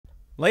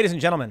Ladies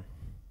and gentlemen,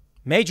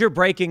 major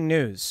breaking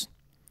news.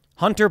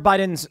 Hunter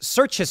Biden's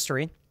search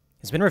history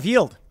has been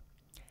revealed.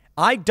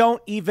 I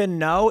don't even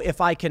know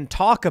if I can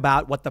talk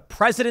about what the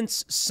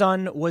president's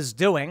son was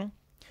doing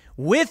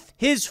with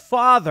his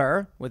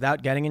father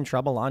without getting in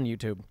trouble on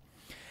YouTube.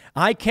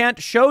 I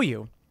can't show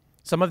you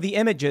some of the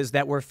images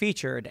that were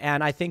featured,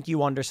 and I think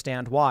you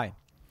understand why.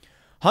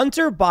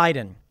 Hunter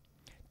Biden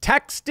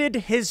texted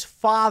his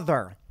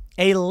father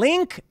a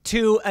link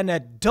to an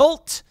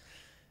adult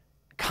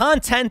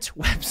content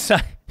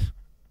website.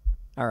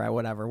 All right,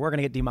 whatever. We're going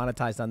to get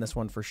demonetized on this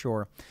one for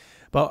sure.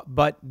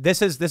 But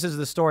this is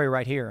the story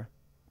right here.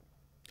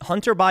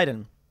 Hunter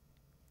Biden,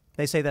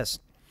 they say this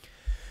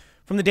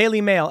from the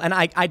Daily Mail, and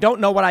I don't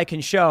know what I can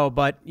show,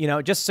 but you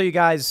know, just so you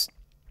guys,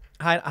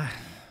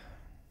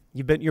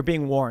 you're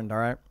being warned, all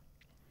right?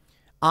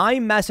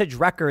 iMessage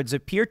records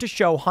appear to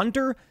show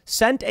Hunter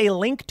sent a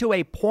link to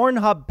a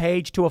Pornhub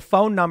page to a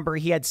phone number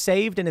he had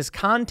saved in his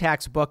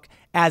contacts book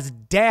as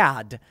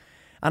Dad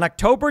on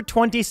October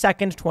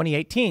 22nd,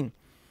 2018.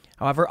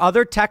 However,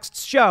 other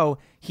texts show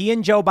he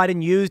and Joe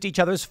Biden used each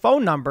other's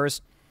phone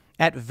numbers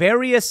at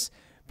various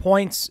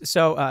points,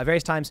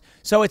 various times.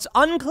 So it's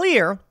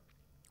unclear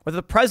whether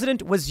the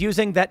president was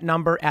using that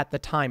number at the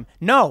time.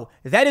 No,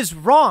 that is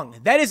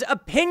wrong. That is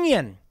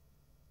opinion.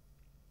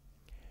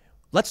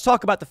 Let's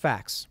talk about the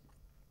facts.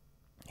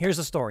 Here's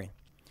the story.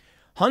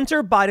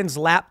 Hunter Biden's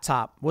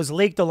laptop was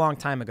leaked a long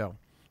time ago.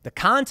 The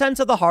contents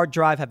of the hard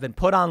drive have been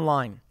put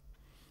online.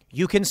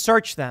 You can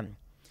search them.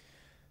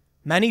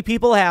 Many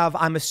people have.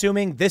 I'm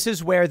assuming this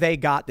is where they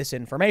got this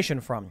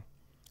information from.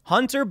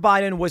 Hunter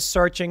Biden was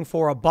searching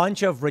for a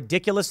bunch of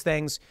ridiculous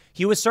things.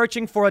 He was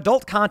searching for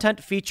adult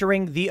content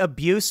featuring the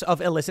abuse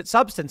of illicit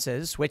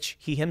substances, which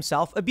he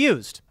himself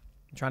abused.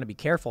 I'm trying to be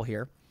careful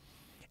here.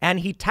 And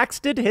he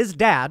texted his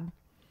dad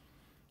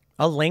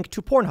a link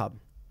to Pornhub.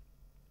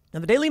 Now,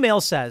 the Daily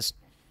Mail says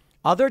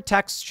other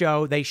texts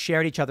show they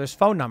shared each other's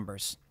phone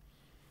numbers.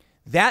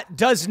 That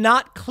does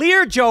not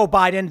clear Joe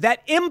Biden.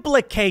 That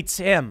implicates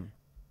him.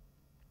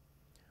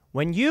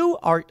 When you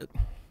are,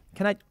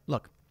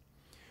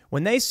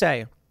 when they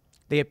say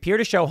they appear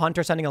to show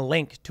Hunter sending a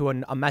link to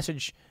a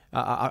message,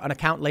 an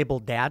account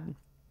labeled Dad,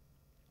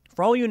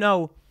 for all you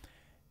know,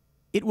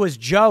 it was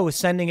Joe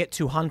sending it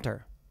to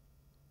Hunter.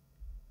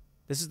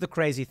 This is the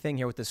crazy thing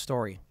here with this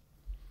story.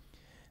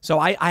 So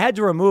I had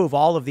to remove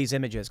all of these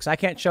images because I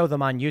can't show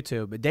them on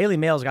YouTube. The Daily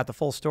Mail's got the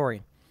full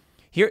story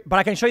here, but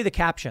I can show you the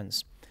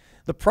captions.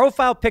 The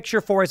profile picture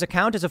for his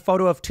account is a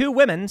photo of two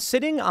women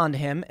sitting on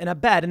him in a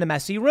bed in a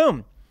messy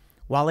room,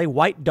 while a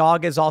white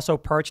dog is also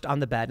perched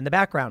on the bed in the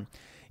background.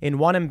 In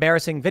one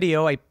embarrassing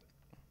video, a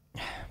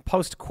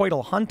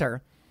post-coital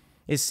Hunter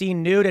is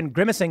seen nude and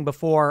grimacing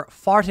before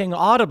farting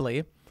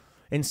audibly.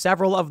 In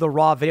several of the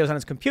raw videos on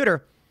his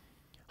computer,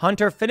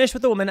 Hunter finished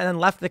with the woman and then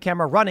left the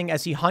camera running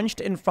as he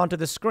hunched in front of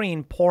the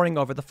screen, poring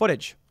over the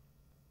footage.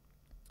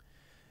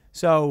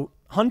 So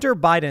Hunter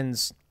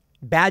Biden's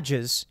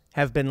badges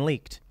have been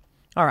leaked.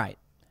 All right.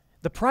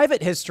 The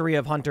private history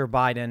of Hunter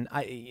Biden,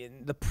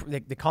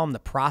 they call him the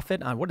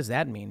prophet. What does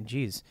that mean?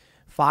 Geez.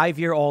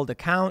 5-year-old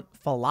account,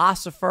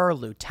 philosopher,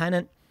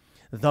 lieutenant,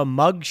 the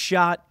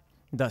mugshot,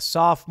 the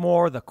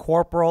sophomore, the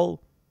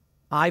corporal,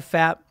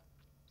 IFAP,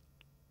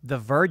 the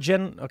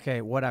virgin. Okay,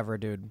 whatever,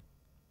 dude.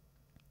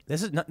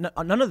 This is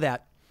none of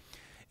that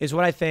is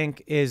what I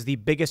think is the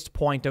biggest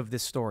point of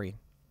this story.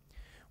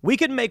 We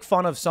can make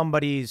fun of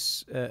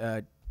somebody's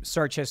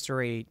search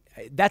history.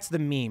 That's the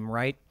meme,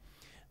 right?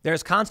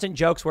 There's constant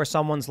jokes where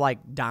someone's like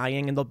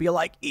dying and they'll be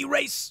like,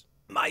 erase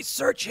my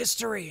search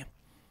history,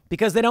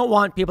 because they don't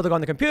want people to go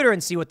on the computer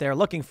and see what they're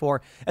looking for,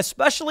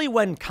 especially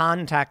when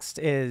context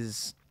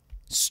is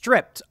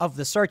stripped of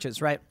the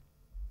searches, right?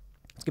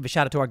 Let's give a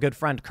shout out to our good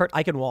friend, Kurt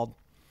Eichenwald.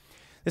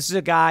 This is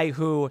a guy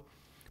who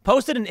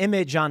posted an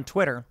image on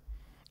Twitter,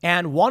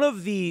 and one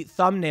of the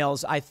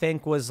thumbnails, I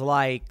think, was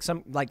like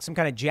some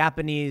kind of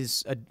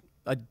Japanese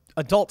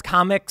adult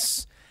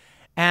comics,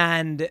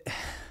 and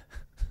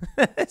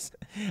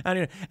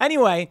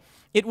anyway,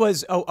 it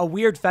was a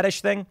weird fetish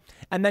thing.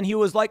 And then he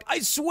was like, I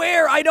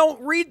swear I don't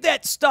read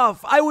that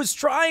stuff. I was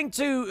trying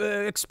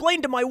to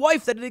explain to my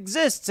wife that it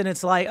exists. And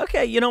it's like,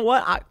 okay, you know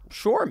what?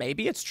 Sure,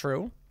 maybe it's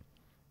true.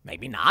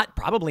 Maybe not.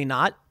 Probably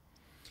not.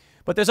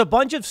 But there's a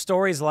bunch of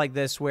stories like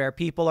this where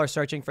people are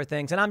searching for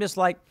things. And I'm just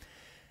like,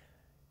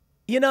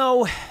 you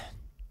know,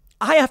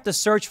 I have to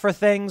search for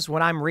things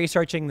when I'm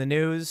researching the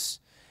news.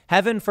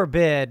 Heaven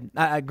forbid,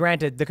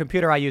 granted, the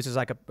computer I use is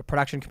like a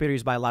production computer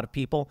used by a lot of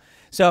people.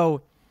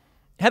 So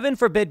heaven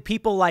forbid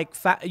people like,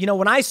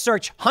 when I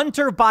search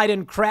Hunter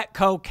Biden crack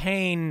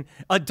cocaine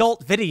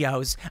adult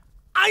videos,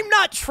 I'm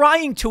not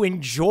trying to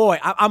enjoy.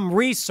 I'm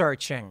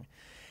researching.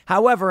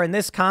 However, in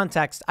this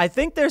context, I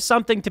think there's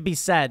something to be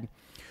said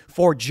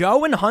for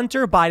Joe and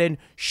Hunter Biden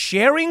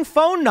sharing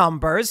phone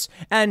numbers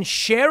and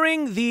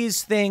sharing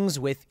these things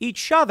with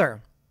each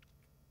other.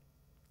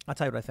 I'll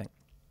tell you what I think.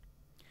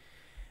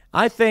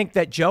 I think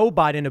that Joe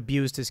Biden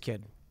abused his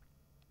kid.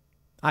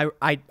 I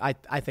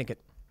think it.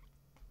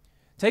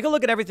 Take a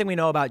look at everything we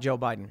know about Joe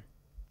Biden.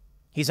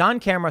 He's on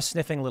camera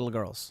sniffing little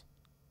girls.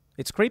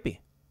 It's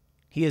creepy.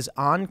 He is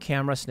on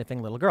camera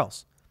sniffing little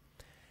girls.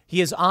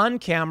 He is on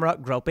camera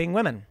groping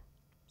women.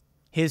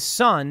 His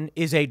son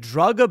is a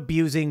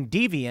drug-abusing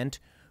deviant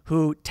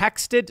who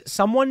texted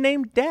someone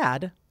named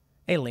Dad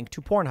a link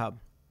to Pornhub.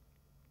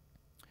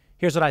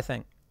 Here's what I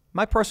think.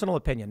 My personal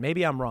opinion.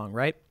 Maybe I'm wrong,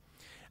 right?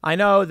 I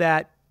know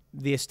that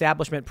the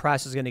establishment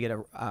press is going to get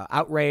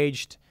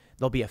outraged.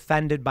 They'll be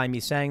offended by me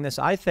saying this.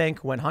 I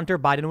think when Hunter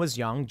Biden was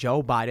young,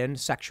 Joe Biden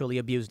sexually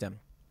abused him.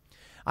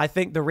 I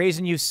think the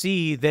reason you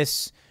see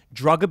this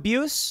drug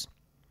abuse,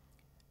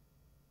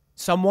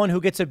 someone who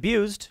gets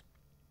abused,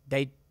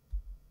 they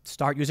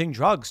start using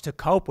drugs to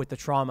cope with the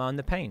trauma and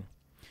the pain.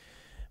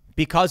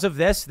 Because of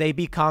this, they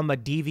become a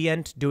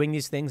deviant doing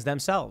these things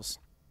themselves.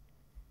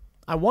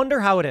 I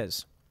wonder how it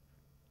is.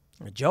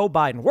 Joe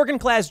Biden, working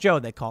class Joe,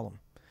 they call him.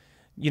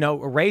 You know,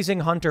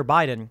 raising Hunter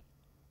Biden,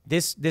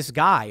 this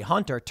guy,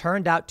 Hunter,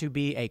 turned out to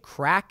be a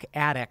crack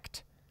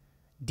addict,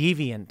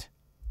 deviant.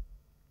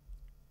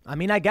 I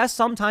mean, I guess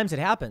sometimes it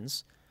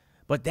happens,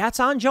 but that's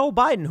on Joe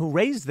Biden, who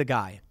raised the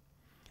guy.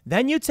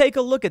 Then you take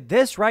a look at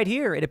this right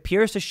here. It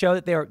appears to show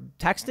that they're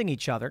texting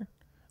each other,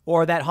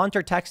 or that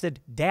Hunter texted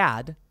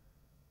Dad.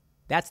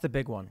 That's the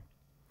big one.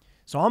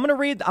 So I'm gonna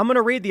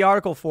read the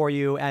article for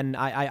you, and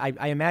I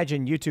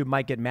imagine YouTube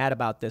might get mad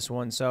about this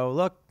one. So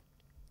look,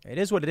 it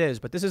is what it is,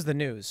 but this is the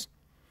news.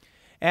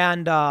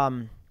 And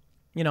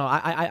you know,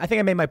 I think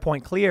I made my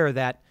point clear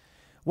that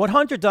what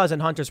Hunter does in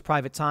Hunter's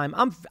private time,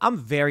 I'm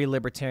very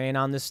libertarian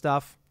on this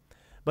stuff,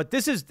 but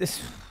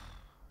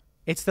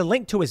it's the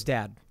link to his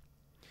dad.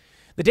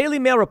 The Daily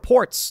Mail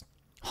reports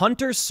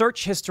Hunter's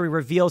search history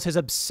reveals his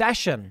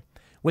obsession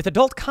with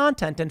adult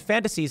content and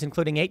fantasies,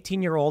 including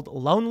 18-year-old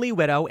lonely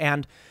widow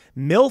and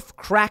MILF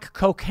crack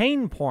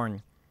cocaine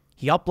porn.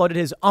 He uploaded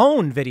his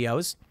own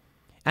videos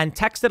and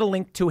texted a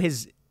link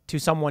to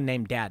someone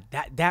named Dad.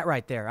 That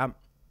right there.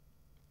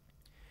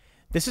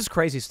 This is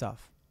crazy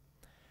stuff.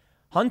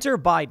 Hunter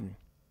Biden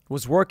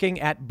was working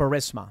at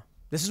Burisma.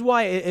 This is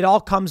why it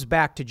all comes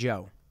back to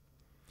Joe.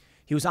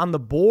 He was on the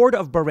board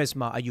of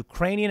Burisma, a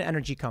Ukrainian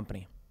energy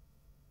company.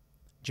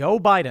 Joe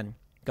Biden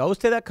goes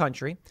to that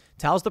country,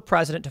 tells the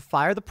president to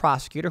fire the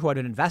prosecutor who had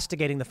been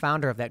investigating the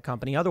founder of that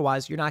company.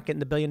 Otherwise, you're not getting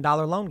the $1 billion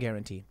loan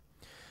guarantee.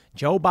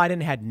 Joe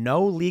Biden had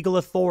no legal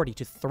authority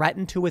to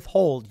threaten to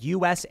withhold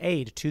U.S.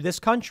 aid to this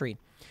country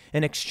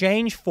in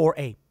exchange for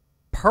a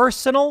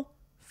personal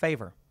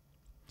favor.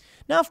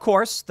 Now, of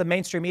course, the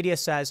mainstream media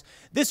says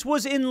this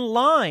was in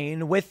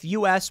line with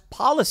U.S.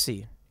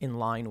 policy. In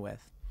line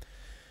with.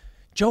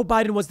 Joe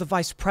Biden was the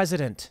vice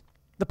president.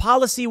 The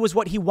policy was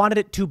what he wanted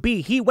it to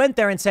be. He went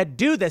there and said,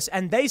 do this.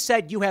 And they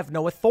said, you have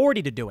no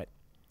authority to do it.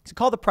 So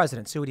call the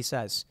president, see what he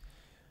says.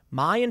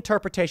 My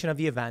interpretation of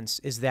the events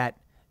is that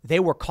they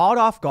were caught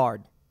off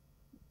guard.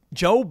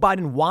 Joe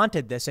Biden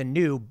wanted this and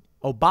knew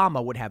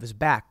Obama would have his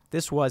back.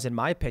 This was, in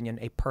my opinion,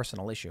 a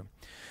personal issue.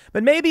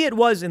 But maybe it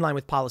was in line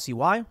with policy.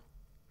 Why?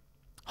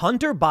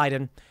 Hunter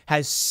Biden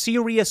has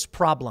serious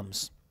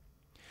problems.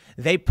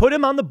 They put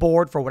him on the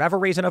board for whatever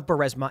reason of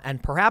Burisma,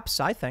 and perhaps,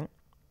 I think,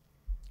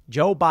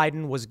 Joe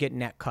Biden was getting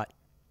that cut.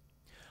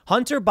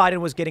 Hunter Biden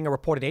was getting a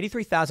reported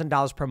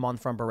 $83,000 per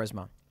month from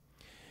Burisma.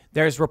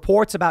 There's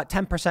reports about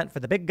 10% for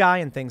the big guy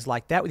and things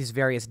like that with these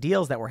various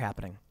deals that were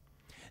happening.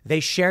 They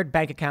shared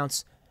bank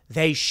accounts.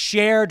 They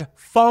shared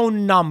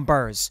phone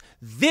numbers.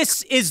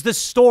 This is the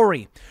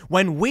story.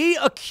 When we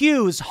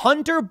accuse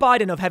Hunter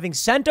Biden of having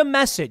sent a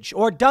message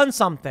or done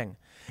something,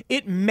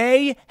 it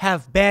may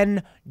have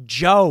been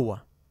Joe.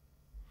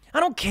 I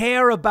don't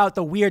care about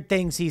the weird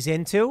things he's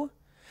into.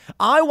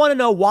 I want to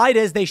know why it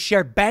is they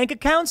shared bank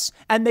accounts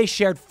and they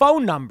shared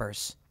phone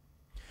numbers.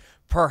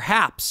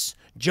 Perhaps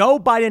Joe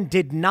Biden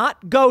did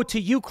not go to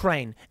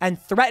Ukraine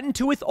and threaten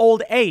to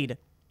withhold aid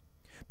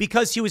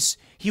because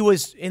he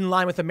was in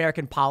line with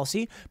American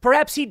policy.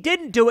 Perhaps he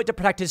didn't do it to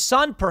protect his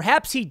son.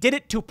 Perhaps he did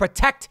it to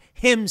protect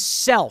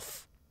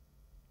himself.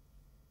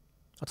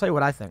 I'll tell you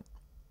what I think.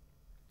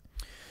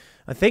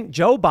 I think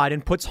Joe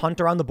Biden puts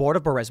Hunter on the board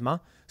of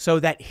Burisma so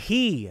that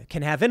he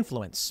can have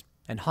influence,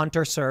 and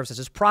Hunter serves as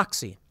his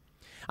proxy.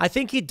 I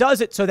think he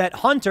does it so that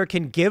Hunter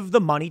can give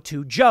the money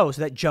to Joe,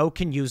 so that Joe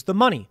can use the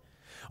money.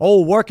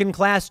 Oh, working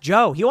class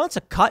Joe, he wants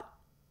a cut.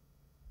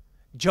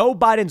 Joe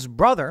Biden's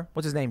brother,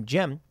 what's his name,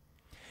 Jim,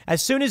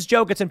 as soon as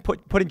Joe gets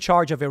put in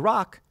charge of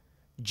Iraq,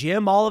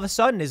 Jim all of a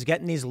sudden is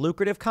getting these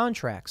lucrative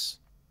contracts.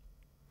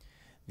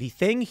 The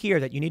thing here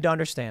that you need to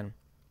understand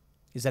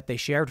is that they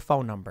shared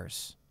phone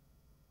numbers.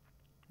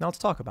 Now let's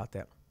talk about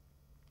that.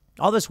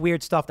 All this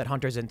weird stuff that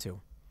Hunter's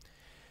into.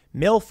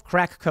 MILF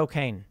crack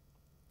cocaine.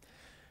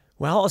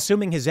 Well,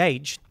 assuming his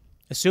age,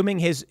 assuming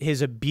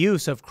his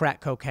abuse of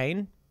crack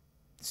cocaine,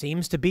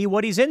 seems to be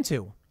what he's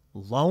into.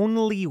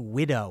 Lonely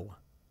widow.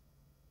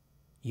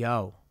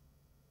 Yo,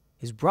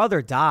 his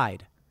brother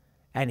died,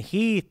 and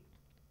he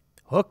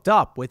hooked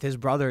up with his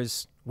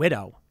brother's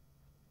widow.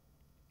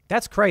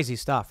 That's crazy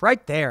stuff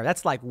right there.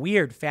 That's like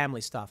weird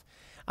family stuff.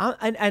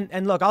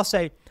 And look, I'll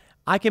say,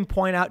 I can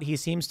point out he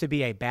seems to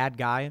be a bad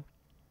guy.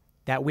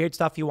 That weird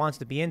stuff he wants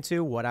to be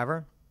into,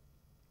 whatever.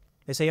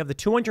 They say of the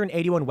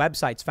 281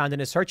 websites found in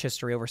his search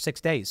history over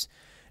 6 days,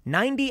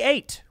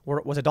 98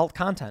 was adult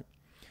content.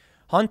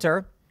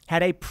 Hunter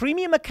had a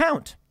premium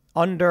account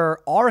under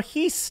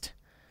Arheist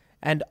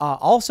and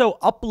also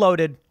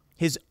uploaded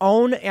his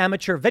own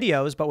amateur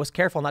videos, but was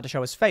careful not to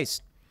show his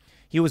face.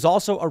 He was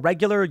also a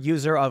regular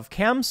user of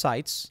cam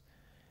sites.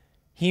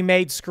 He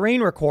made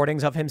screen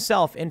recordings of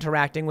himself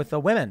interacting with the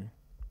women.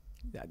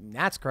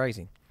 That's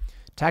crazy.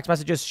 Text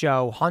messages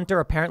show Hunter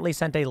apparently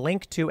sent a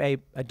link to a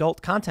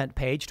adult content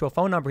page to a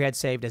phone number he had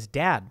saved as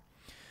dad.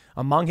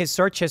 Among his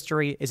search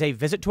history is a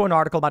visit to an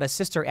article about his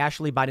sister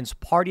Ashley Biden's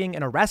partying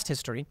and arrest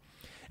history,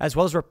 as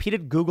well as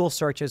repeated Google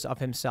searches of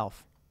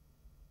himself.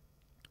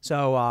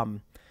 So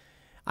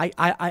I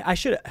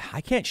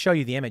can't show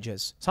you the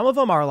images. Some of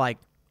them are like,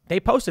 they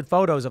posted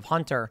photos of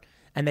Hunter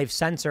and they've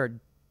censored.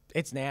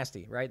 It's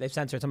nasty, right? They've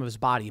censored some of his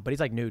body, but he's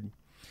like nude.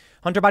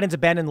 Hunter Biden's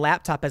abandoned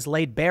laptop has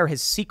laid bare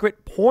his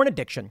secret porn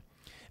addiction,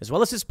 as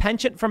well as his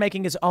penchant for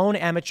making his own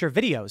amateur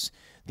videos.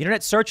 The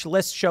internet search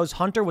list shows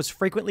Hunter was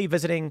frequently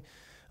visiting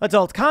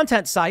adult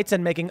content sites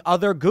and making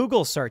other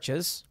Google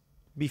searches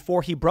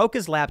before he broke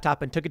his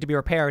laptop and took it to be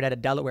repaired at a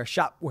Delaware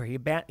shop where he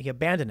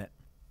abandoned it.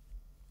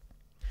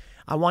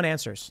 I want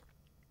answers.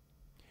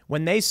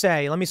 When they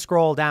say, let me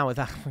scroll down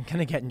I'm going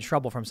to get in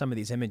trouble from some of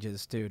these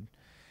images, dude.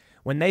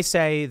 When they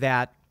say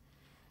that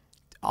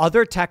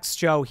other texts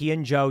show he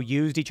and Joe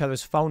used each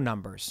other's phone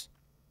numbers,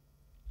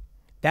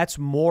 that's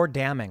more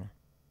damning.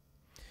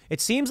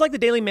 It seems like the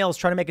Daily Mail is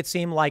trying to make it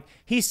seem like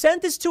he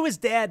sent this to his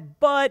dad,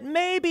 but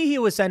maybe he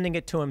was sending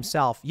it to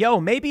himself.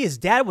 Maybe his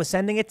dad was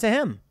sending it to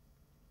him.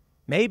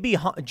 Maybe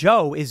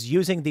Joe is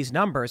using these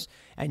numbers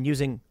and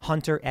using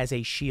Hunter as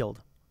a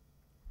shield.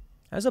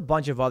 There's a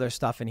bunch of other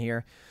stuff in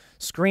here.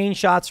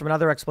 Screenshots from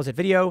another explicit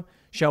video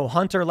show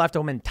Hunter left a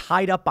woman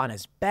tied up on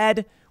his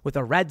bed with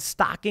a red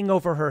stocking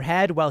over her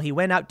head while he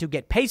went out to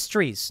get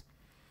pastries.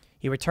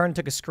 He returned and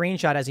took a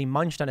screenshot as he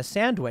munched on a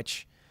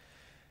sandwich.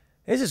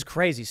 This is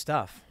crazy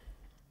stuff.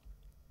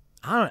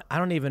 I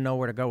don't even know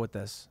where to go with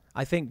this.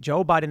 I think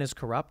Joe Biden is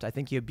corrupt. I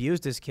think he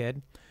abused his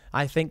kid.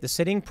 I think the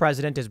sitting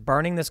president is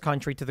burning this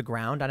country to the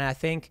ground. And I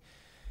think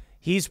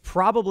he's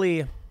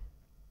probably...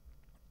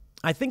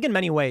 I think in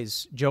many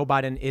ways, Joe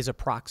Biden is a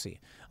proxy.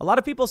 A lot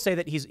of people say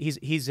that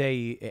he's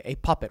a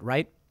puppet,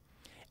 right?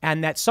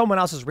 And that someone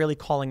else is really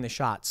calling the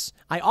shots.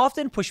 I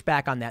often push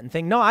back on that and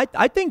think, no,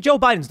 I think Joe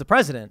Biden's the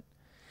president.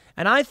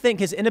 And I think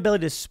his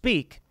inability to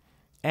speak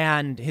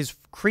and his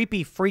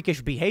creepy,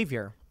 freakish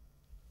behavior,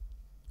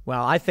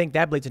 well, I think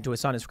that bleeds into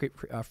his son, his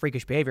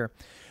freakish behavior.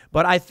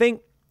 But I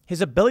think his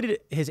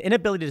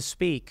inability to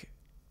speak,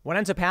 what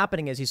ends up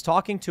happening is he's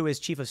talking to his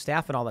chief of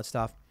staff and all that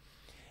stuff,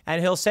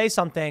 and he'll say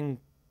something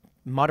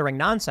muttering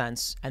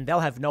nonsense, and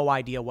they'll have no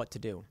idea what to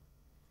do.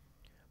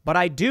 But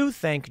I do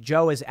think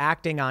Joe is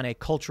acting on a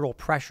cultural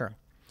pressure.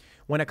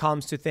 When it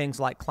comes to things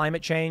like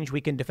climate change,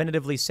 we can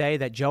definitively say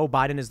that Joe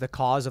Biden is the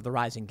cause of the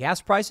rising gas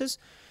prices.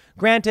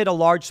 Granted, a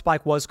large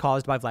spike was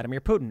caused by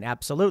Vladimir Putin,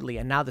 absolutely.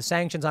 And now the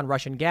sanctions on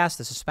Russian gas,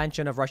 the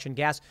suspension of Russian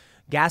gas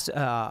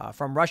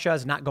from Russia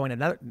is not going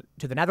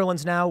to the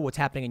Netherlands now. What's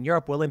happening in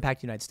Europe will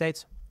impact the United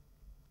States.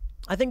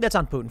 I think that's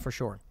on Putin for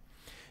sure.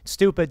 It's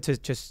stupid to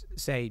just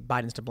say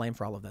Biden's to blame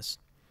for all of this.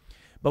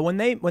 But when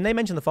they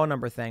mention the phone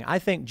number thing, I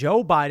think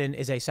Joe Biden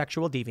is a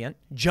sexual deviant.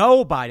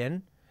 Joe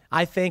Biden,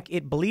 I think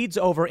it bleeds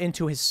over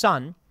into his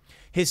son.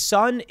 His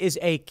son is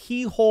a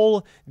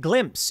keyhole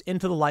glimpse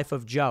into the life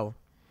of Joe.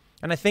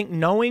 And I think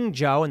knowing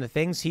Joe and the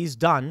things he's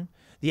done,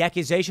 the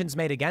accusations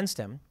made against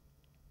him,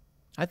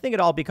 I think it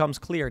all becomes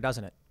clear,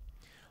 doesn't it?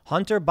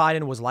 Hunter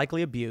Biden was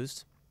likely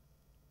abused,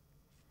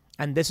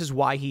 and this is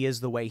why he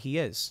is the way he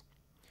is.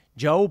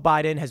 Joe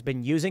Biden has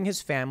been using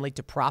his family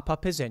to prop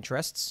up his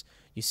interests.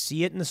 You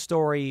see it in the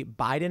story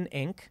Biden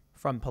Inc.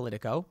 from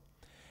Politico.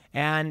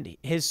 And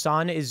his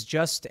son is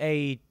just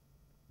a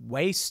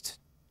waste,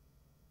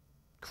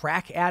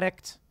 crack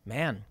addict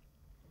man.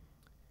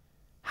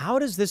 How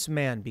does this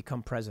man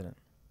become president?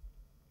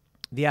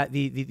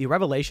 The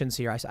revelations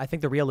here, I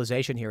think the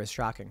realization here is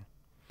shocking.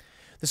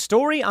 The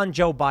story on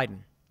Joe Biden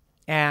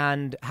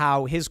and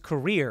how his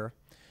career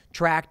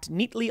tracked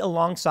neatly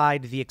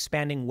alongside the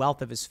expanding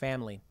wealth of his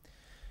family.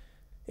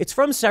 It's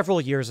from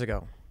several years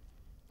ago,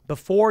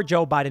 before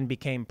Joe Biden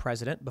became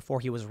president, before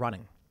he was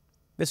running.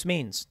 This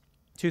means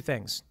two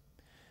things.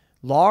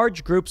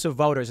 Large groups of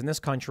voters in this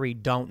country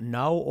don't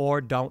know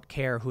or don't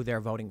care who they're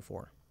voting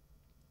for.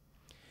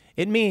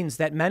 It means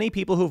that many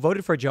people who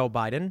voted for Joe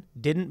Biden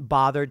didn't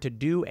bother to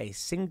do a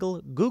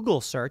single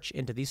Google search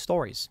into these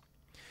stories.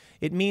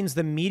 It means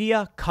the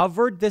media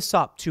covered this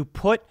up to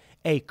put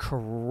a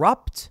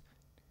corrupt,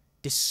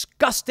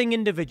 disgusting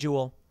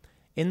individual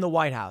in the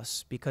White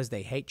House because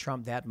they hate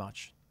Trump that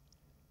much.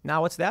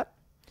 Now, what's that?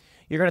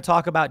 You're going to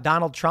talk about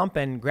Donald Trump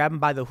and grab him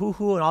by the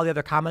hoo-hoo and all the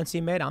other comments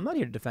he made? I'm not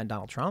here to defend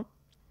Donald Trump.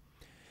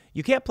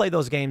 You can't play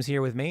those games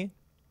here with me.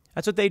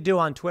 That's what they do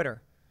on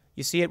Twitter.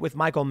 You see it with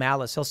Michael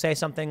Malice. He'll say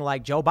something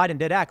like, Joe Biden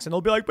did X, and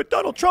they'll be like, but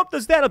Donald Trump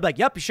does that. I'll be like,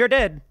 yep, you sure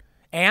did.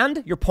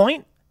 And? Your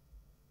point?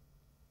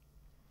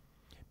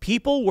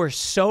 People were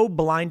so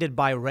blinded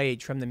by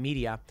rage from the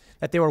media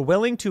that they were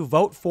willing to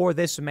vote for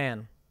this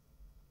man.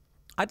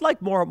 I'd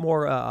like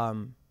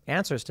more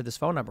answers to this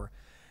phone number.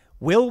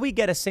 Will we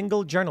get a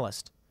single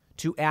journalist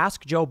to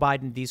ask Joe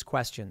Biden these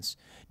questions?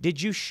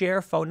 Did you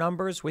share phone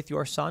numbers with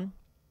your son?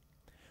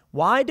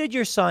 Why did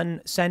your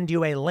son send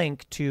you a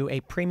link to a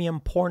premium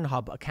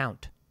Pornhub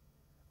account?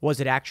 Was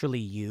it actually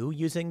you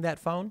using that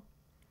phone?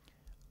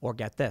 Or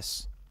get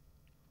this.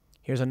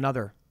 Here's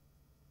another.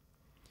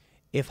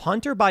 If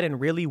Hunter Biden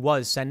really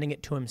was sending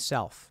it to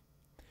himself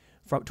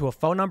to a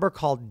phone number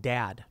called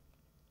Dad,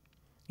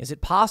 is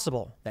it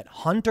possible that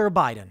Hunter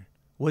Biden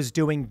was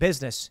doing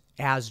business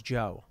as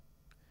Joe?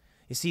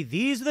 You see,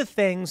 these are the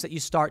things that you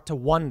start to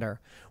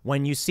wonder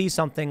when you see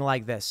something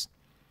like this.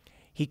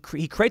 He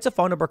creates a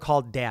phone number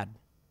called Dad.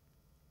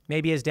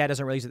 Maybe his dad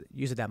doesn't really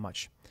use it that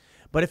much.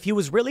 But if he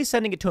was really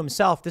sending it to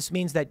himself, this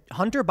means that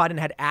Hunter Biden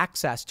had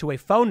access to a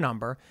phone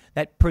number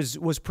that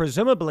was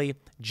presumably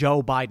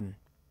Joe Biden.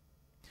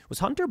 Was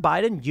Hunter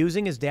Biden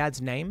using his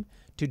dad's name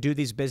to do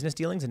these business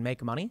dealings and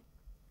make money?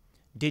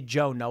 Did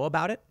Joe know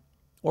about it?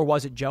 Or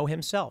was it Joe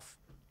himself?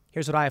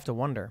 Here's what I have to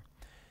wonder.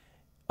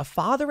 A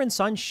father and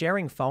son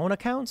sharing phone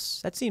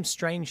accounts? That seems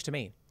strange to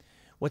me.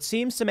 What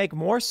seems to make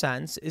more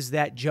sense is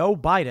that Joe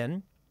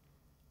Biden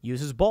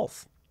uses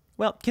both.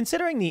 Well,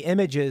 considering the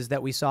images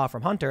that we saw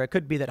from Hunter, it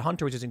could be that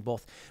Hunter was using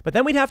both. But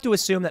then we'd have to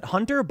assume that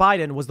Hunter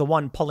Biden was the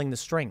one pulling the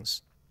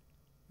strings.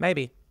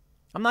 Maybe.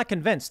 I'm not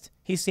convinced.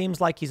 He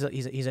seems like he's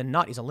a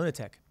nut. He's a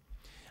lunatic.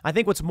 I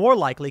think what's more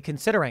likely,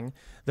 considering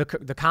the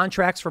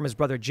contracts from his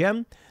brother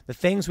Jim, the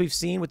things we've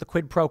seen with the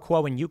quid pro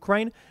quo in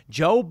Ukraine,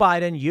 Joe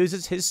Biden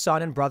uses his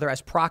son and brother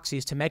as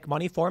proxies to make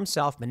money for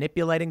himself,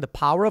 manipulating the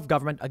power of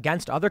government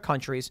against other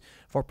countries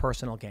for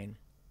personal gain.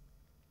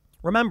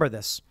 Remember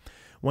this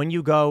when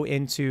you go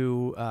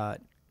into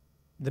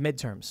the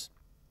midterms.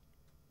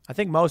 I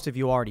think most of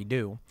you already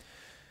do.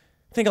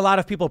 I think a lot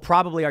of people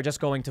probably are just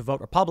going to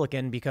vote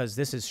Republican because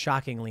this is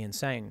shockingly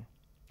insane.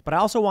 But I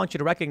also want you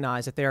to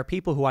recognize that there are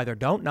people who either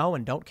don't know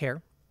and don't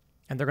care,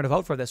 and they're going to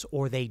vote for this,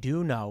 or they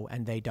do know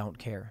and they don't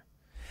care.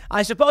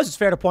 I suppose it's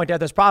fair to point out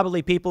there's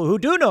probably people who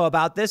do know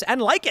about this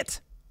and like it,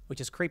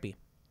 which is creepy.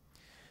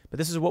 But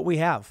this is what we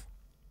have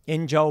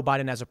in Joe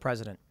Biden as a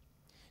president.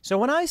 So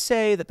when I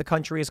say that the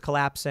country is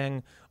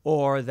collapsing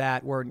or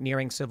that we're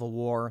nearing civil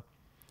war,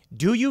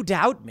 do you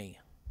doubt me?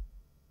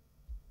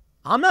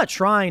 I'm not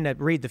trying to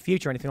read the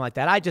future or anything like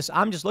that.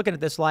 I'm just looking at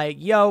this like,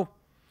 yo,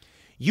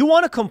 you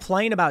want to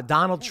complain about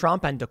Donald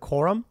Trump and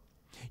decorum?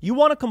 You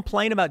want to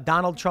complain about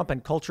Donald Trump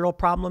and cultural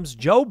problems?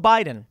 Joe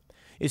Biden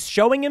is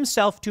showing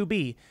himself to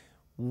be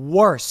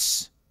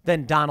worse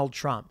than Donald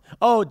Trump.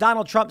 Oh,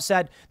 Donald Trump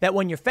said that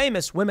when you're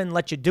famous, women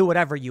let you do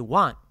whatever you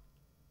want.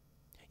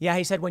 Yeah,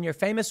 he said when you're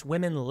famous,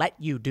 women let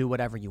you do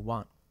whatever you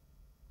want.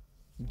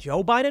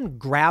 Joe Biden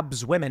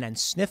grabs women and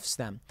sniffs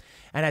them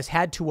and has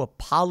had to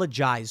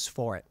apologize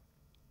for it.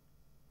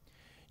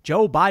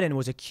 Joe Biden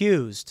was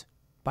accused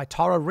by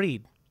Tara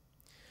Reade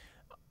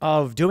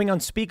of doing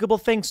unspeakable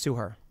things to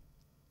her.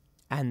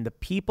 And the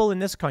people in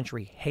this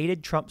country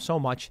hated Trump so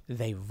much,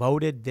 they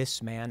voted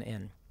this man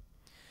in.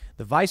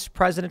 The vice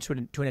president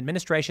to an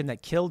administration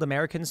that killed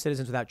American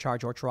citizens without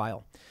charge or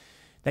trial,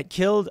 that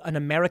killed an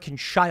American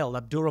child,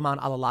 Abdurrahman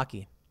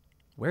al-Awlaki.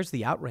 Where's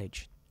the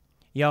outrage?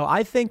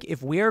 I think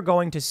if we're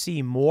going to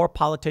see more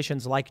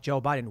politicians like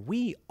Joe Biden,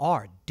 we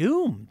are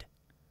doomed.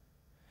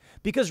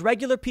 Because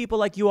regular people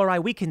like you or I,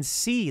 we can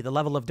see the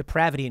level of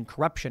depravity and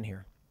corruption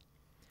here.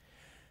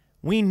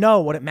 We know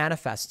what it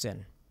manifests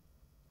in.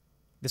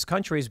 This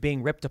country is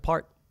being ripped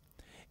apart.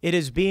 It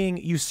is being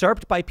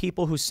usurped by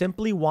people who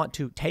simply want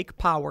to take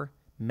power,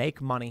 make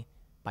money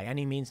by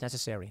any means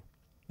necessary.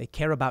 They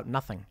care about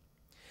nothing.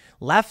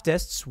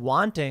 Leftists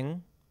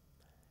wanting,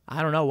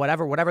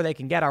 whatever they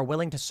can get, are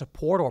willing to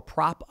support or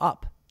prop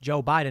up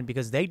Joe Biden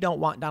because they don't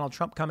want Donald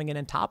Trump coming in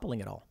and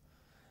toppling it all.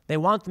 They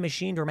want the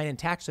machine to remain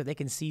intact so they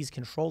can seize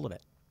control of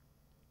it.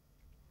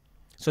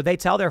 So they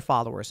tell their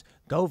followers,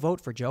 go vote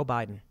for Joe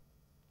Biden.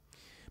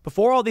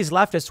 Before all these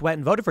leftists went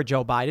and voted for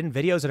Joe Biden,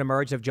 videos had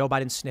emerged of Joe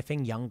Biden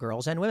sniffing young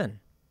girls and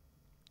women.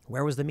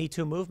 Where was the Me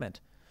Too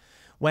movement?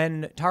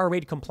 When Tara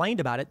Reade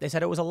complained about it, they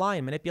said it was a lie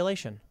and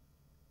manipulation.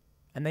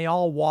 And they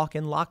all walk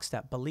in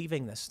lockstep,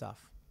 believing this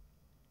stuff.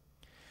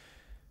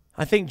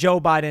 I think Joe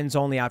Biden's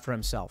only out for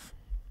himself.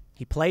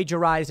 He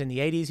plagiarized in the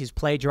 80s. He's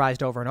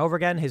plagiarized over and over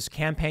again. His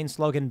campaign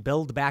slogan,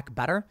 Build Back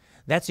Better,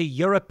 that's a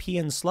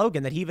European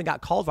slogan that he even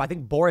got called for. I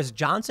think Boris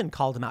Johnson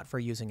called him out for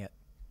using it.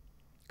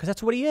 Because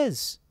that's what he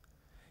is.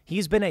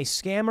 He's been a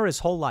scammer his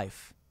whole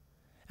life.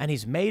 And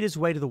he's made his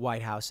way to the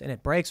White House, and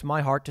it breaks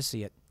my heart to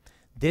see it.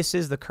 This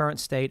is the current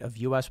state of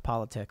U.S.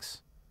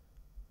 politics.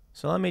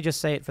 So let me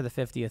just say it for the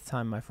 50th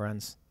time, my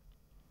friends.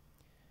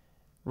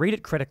 Read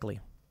it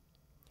critically.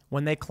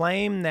 When they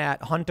claim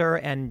that Hunter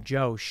and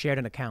Joe shared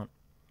an account,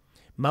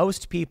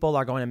 most people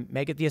are going to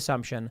make it the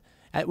assumption,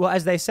 well,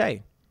 as they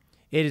say,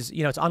 it is,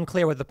 it's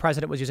unclear whether the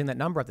president was using that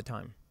number at the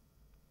time.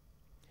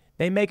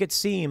 They make it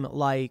seem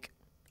like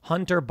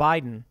Hunter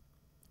Biden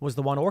was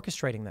the one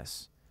orchestrating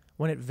this,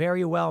 when it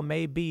very well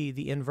may be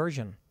the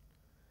inversion.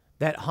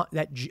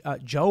 that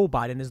Joe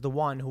Biden is the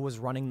one who was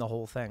running the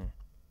whole thing.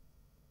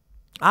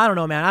 I don't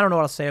know, man. I don't know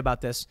what I'll say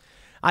about this.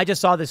 I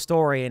just saw this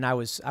story and I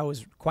was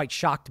quite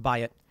shocked by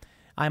it.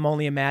 I'm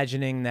only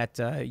imagining that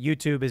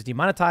YouTube is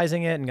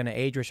demonetizing it and going to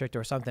age restrict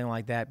or something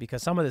like that,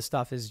 because some of this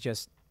stuff is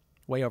just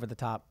way over the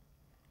top.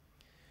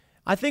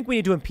 I think we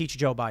need to impeach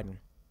Joe Biden.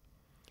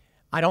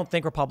 I don't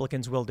think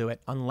Republicans will do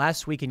it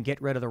unless we can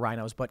get rid of the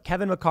rhinos. But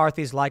Kevin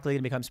McCarthy is likely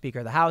to become Speaker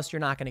of the House. You're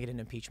not going to get an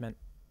impeachment.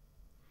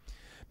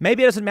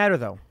 Maybe it doesn't matter,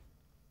 though.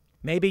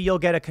 Maybe you'll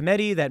get a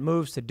committee that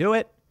moves to do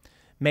it.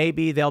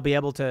 Maybe they'll be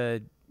able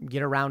to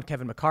get around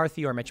Kevin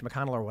McCarthy or Mitch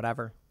McConnell or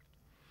whatever.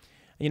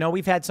 You know,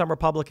 we've had some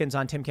Republicans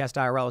on Timcast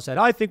IRL who said,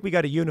 I think we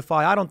got to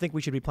unify. I don't think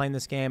we should be playing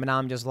this game. And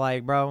I'm just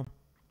like, bro,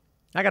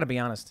 I got to be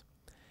honest.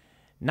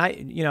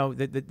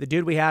 The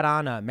dude we had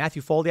on,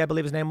 Matthew Foley, I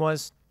believe his name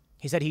was,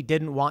 he said he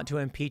didn't want to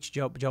impeach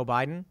Joe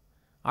Biden.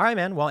 All right,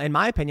 man. Well, in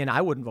my opinion,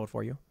 I wouldn't vote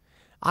for you.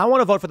 I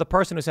want to vote for the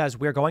person who says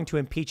we're going to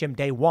impeach him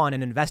day one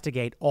and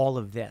investigate all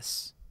of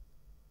this.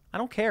 I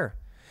don't care.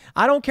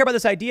 I don't care about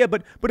this idea,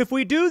 but if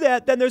we do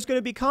that, then there's going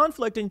to be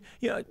conflict. And,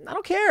 I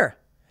don't care.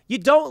 You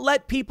don't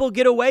let people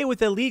get away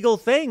with illegal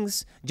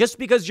things just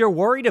because you're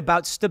worried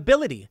about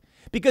stability.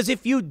 Because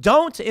if you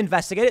don't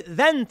investigate it,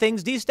 then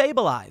things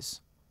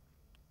destabilize.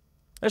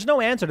 There's no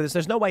answer to this.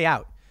 There's no way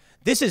out.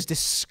 This is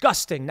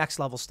disgusting next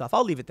level stuff.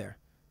 I'll leave it there.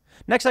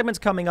 Next segment's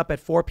coming up at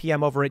 4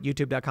 p.m. over at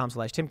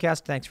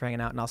youtube.com/Timcast. Thanks for hanging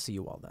out, and I'll see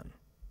you all then.